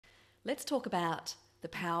Let's talk about the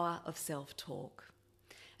power of self-talk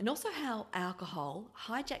and also how alcohol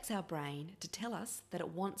hijacks our brain to tell us that it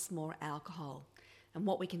wants more alcohol and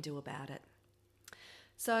what we can do about it.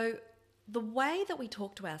 So, the way that we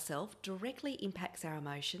talk to ourselves directly impacts our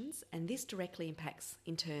emotions, and this directly impacts,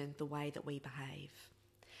 in turn, the way that we behave.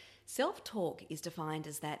 Self-talk is defined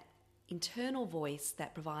as that internal voice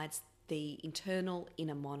that provides the internal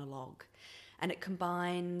inner monologue, and it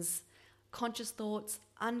combines conscious thoughts,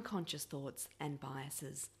 unconscious thoughts, and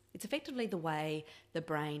biases. It's effectively the way the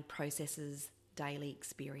brain processes daily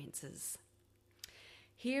experiences.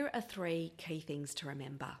 Here are 3 key things to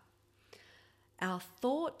remember. Our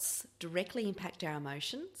thoughts directly impact our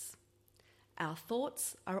emotions. Our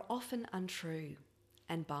thoughts are often untrue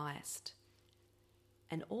and biased.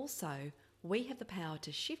 And also, we have the power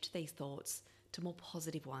to shift these thoughts to more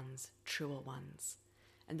positive ones, truer ones.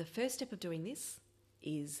 And the first step of doing this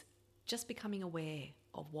is just becoming aware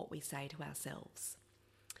of what we say to ourselves.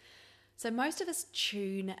 So most of us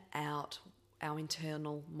tune out our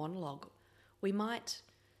internal monologue. We might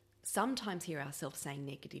sometimes hear ourselves saying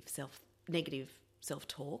negative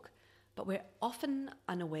self-talk, but we're often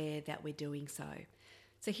unaware that we're doing so.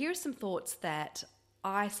 So here are some thoughts that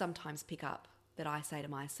I sometimes pick up that I say to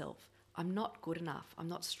myself. I'm not good enough. I'm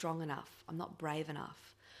not strong enough. I'm not brave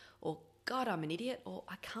enough. Or, God, I'm an idiot. Or,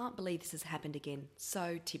 I can't believe this has happened again.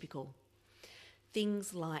 So typical.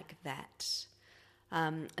 Things like that.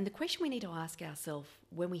 And the question we need to ask ourselves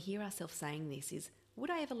when we hear ourselves saying this is, would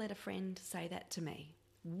I ever let a friend say that to me?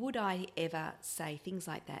 Would I ever say things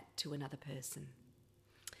like that to another person?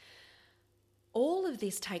 All of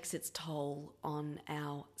this takes its toll on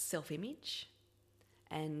our self-image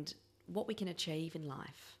and what we can achieve in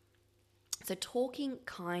life. So talking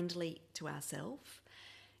kindly to ourselves,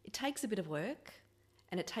 it takes a bit of work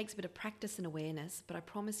and it takes a bit of practice and awareness, but I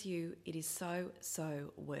promise you it is so,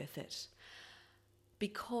 so worth it,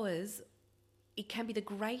 because it can be the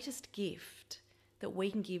greatest gift that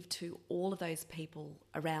we can give to all of those people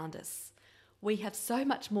around us. We have so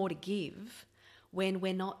much more to give when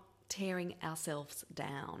we're not tearing ourselves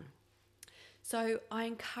down. So I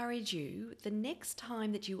encourage you, the next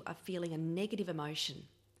time that you are feeling a negative emotion,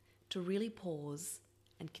 to really pause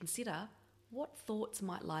and consider what thoughts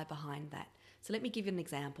might lie behind that. So let me give you an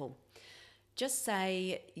example. Just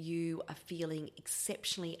say you are feeling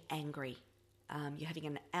exceptionally angry. You're having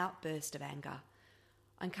an outburst of anger.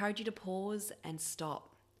 I encourage you to pause and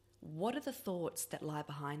stop. What are the thoughts that lie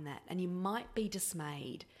behind that? And you might be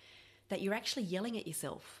dismayed that you're actually yelling at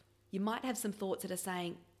yourself. You might have some thoughts that are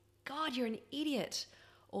saying, God, you're an idiot,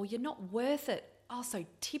 or you're not worth it. Oh, so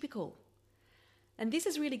typical. And this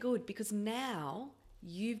is really good because now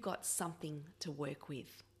you've got something to work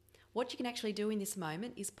with. What you can actually do in this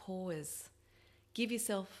moment is pause. Give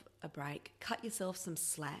yourself a break, cut yourself some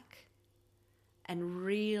slack, and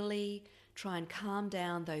really try and calm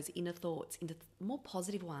down those inner thoughts into more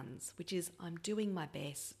positive ones, which is, I'm doing my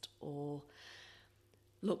best, or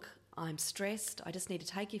look, I'm stressed, I just need to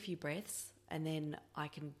take a few breaths and then I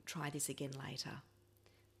can try this again later.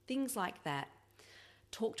 Things like that.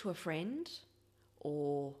 Talk to a friend,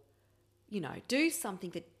 or, do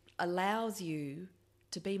something that allows you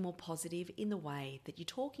to be more positive in the way that you're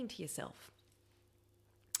talking to yourself.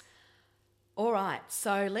 All right,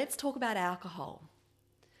 so let's talk about alcohol.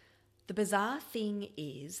 The bizarre thing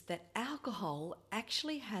is that alcohol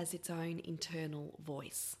actually has its own internal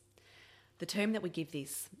voice. The term that we give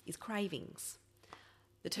this is cravings.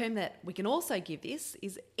 The term that we can also give this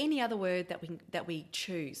is any other word that we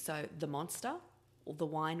choose. So the monster or the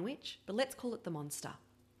wine witch, but let's call it the monster.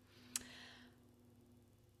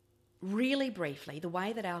 Really briefly, the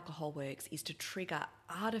way that alcohol works is to trigger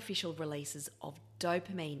artificial releases of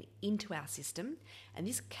dopamine into our system, and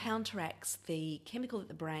this counteracts the chemical that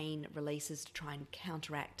the brain releases to try and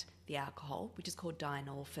counteract the alcohol, which is called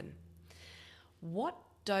dynorphin. What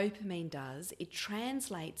dopamine does, it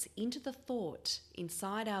translates into the thought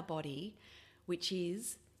inside our body, which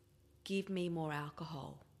is, give me more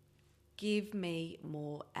alcohol. Give me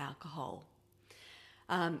more alcohol.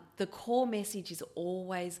 The core message is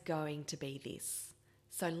always going to be this.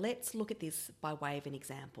 So let's look at this by way of an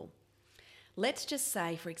example. Let's just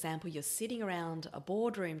say, for example, you're sitting around a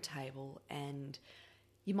boardroom table and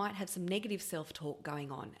you might have some negative self-talk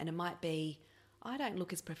going on, and it might be, I don't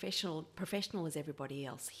look as professional as everybody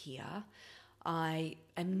else here. I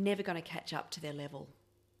am never going to catch up to their level.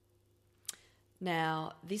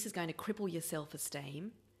 Now, this is going to cripple your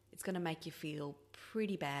self-esteem. It's going to make you feel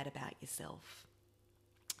pretty bad about yourself.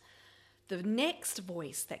 The next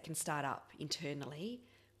voice that can start up internally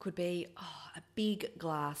could be, a big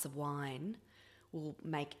glass of wine will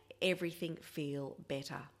make everything feel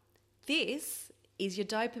better. This is your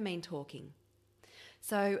dopamine talking.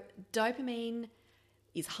 So dopamine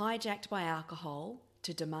is hijacked by alcohol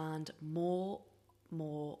to demand more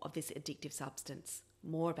of this addictive substance,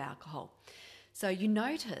 more of alcohol. So you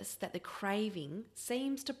notice that the craving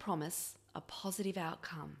seems to promise a positive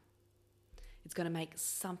outcome. It's going to make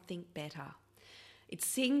something better. It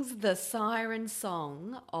sings the siren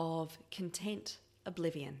song of content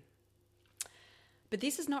oblivion. But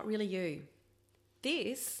this is not really you.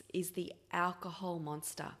 This is the alcohol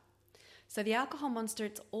monster. So the alcohol monster,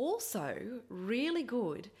 it's also really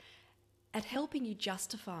good at helping you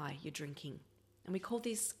justify your drinking. And we call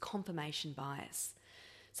this confirmation bias.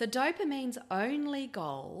 So dopamine's only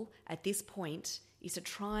goal at this point is to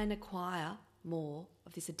try and acquire more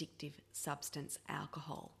of this addictive substance,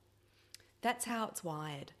 alcohol. That's how it's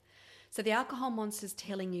wired. So the alcohol monster's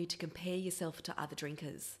telling you to compare yourself to other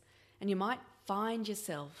drinkers. And you might find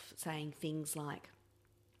yourself saying things like,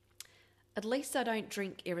 at least I don't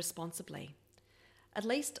drink irresponsibly. At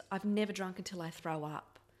least I've never drunk until I throw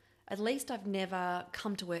up. At least I've never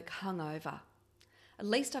come to work hungover. At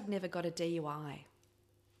least I've never got a DUI.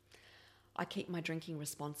 I keep my drinking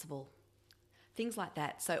responsible. Things like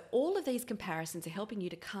that. So all of these comparisons are helping you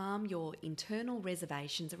to calm your internal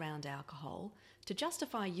reservations around alcohol to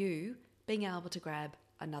justify you being able to grab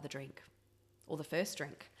another drink or the first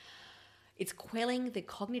drink. It's quelling the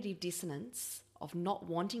cognitive dissonance of not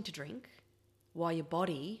wanting to drink while your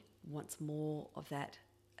body wants more of that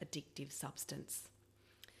addictive substance.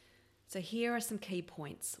 So here are some key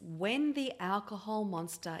points. When the alcohol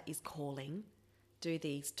monster is calling, do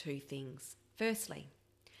these two things. Firstly,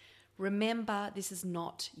 remember this is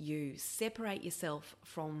not you. Separate yourself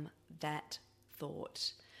from that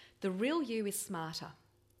thought. The real you is smarter.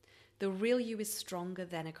 The real you is stronger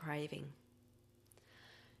than a craving.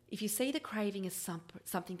 If you see the craving as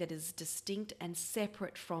something that is distinct and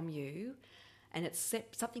separate from you, and it's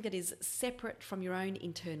something that is separate from your own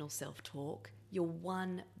internal self-talk, you're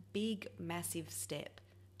one big, massive step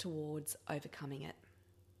towards overcoming it.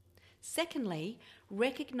 Secondly,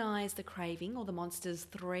 recognize the craving or the monster's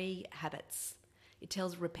 3 habits. It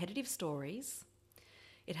tells repetitive stories.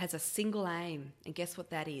 It has a single aim, and guess what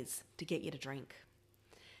that is? To get you to drink.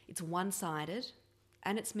 It's one-sided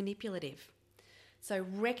and it's manipulative. So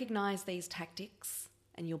recognize these tactics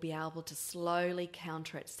and you'll be able to slowly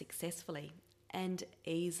counter it successfully and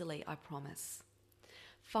easily, I promise.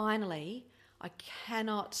 Finally, I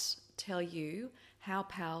cannot tell you how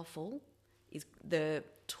powerful is the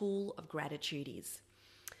tool of gratitude is.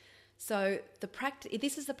 So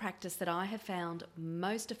this is the practice that I have found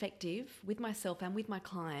most effective with myself and with my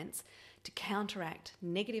clients to counteract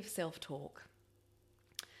negative self-talk.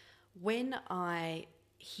 When I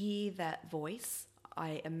hear that voice,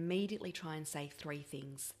 I immediately try and say 3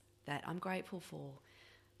 things that I'm grateful for.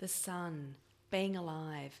 The sun, being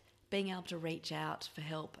alive, being able to reach out for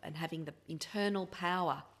help and having the internal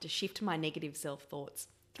power to shift my negative self-thoughts.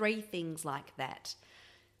 3 things like that.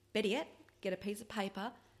 Better yet, get a piece of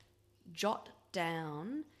paper, jot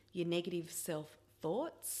down your negative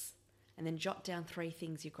self-thoughts, and then jot down 3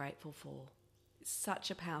 things you're grateful for. It's such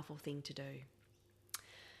a powerful thing to do.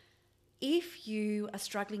 If you are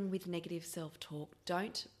struggling with negative self-talk,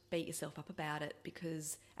 don't beat yourself up about it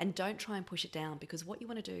and don't try and push it down, because what you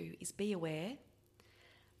want to do is be aware,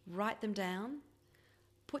 write them down,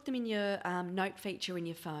 put them in your note feature in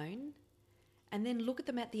your phone, and then look at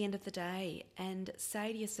them at the end of the day and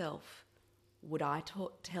say to yourself, would I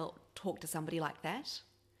talk to somebody like that?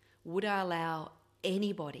 Would I allow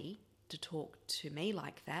anybody to talk to me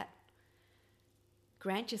like that?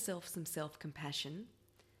 Grant yourself some self-compassion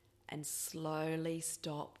and slowly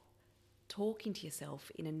stop talking to yourself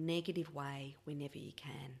in a negative way whenever you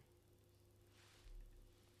can.